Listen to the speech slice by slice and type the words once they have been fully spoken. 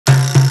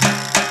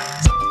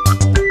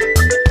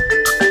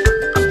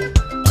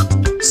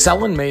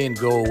Sell in May and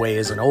go away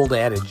is an old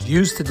adage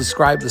used to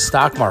describe the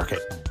stock market,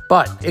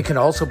 but it can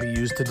also be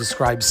used to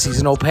describe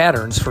seasonal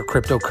patterns for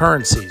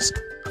cryptocurrencies.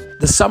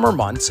 The summer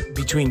months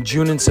between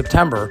June and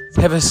September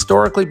have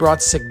historically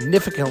brought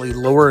significantly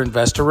lower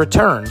investor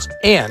returns,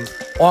 and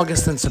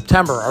August and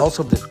September are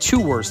also the two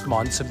worst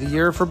months of the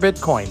year for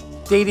Bitcoin,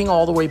 dating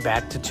all the way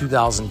back to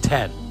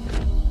 2010.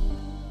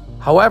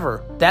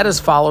 However, that is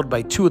followed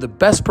by two of the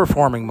best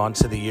performing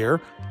months of the year,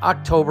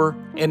 October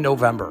and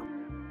November.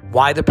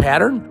 Why the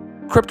pattern?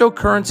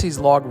 Cryptocurrencies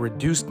log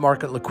reduced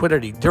market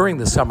liquidity during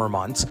the summer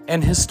months,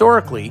 and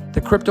historically, the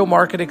crypto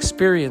market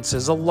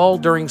experiences a lull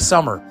during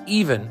summer,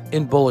 even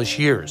in bullish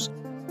years.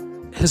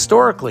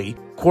 Historically,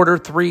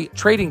 Q3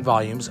 trading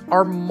volumes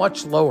are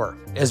much lower,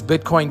 as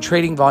Bitcoin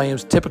trading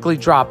volumes typically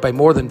drop by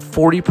more than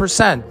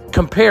 40%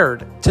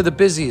 compared to the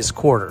busiest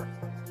quarter.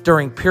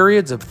 During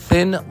periods of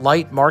thin,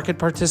 light market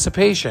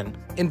participation,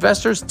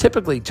 investors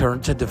typically turn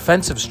to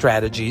defensive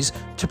strategies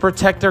to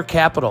protect their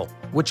capital,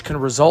 which can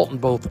result in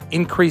both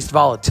increased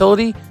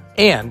volatility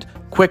and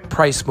quick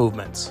price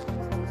movements.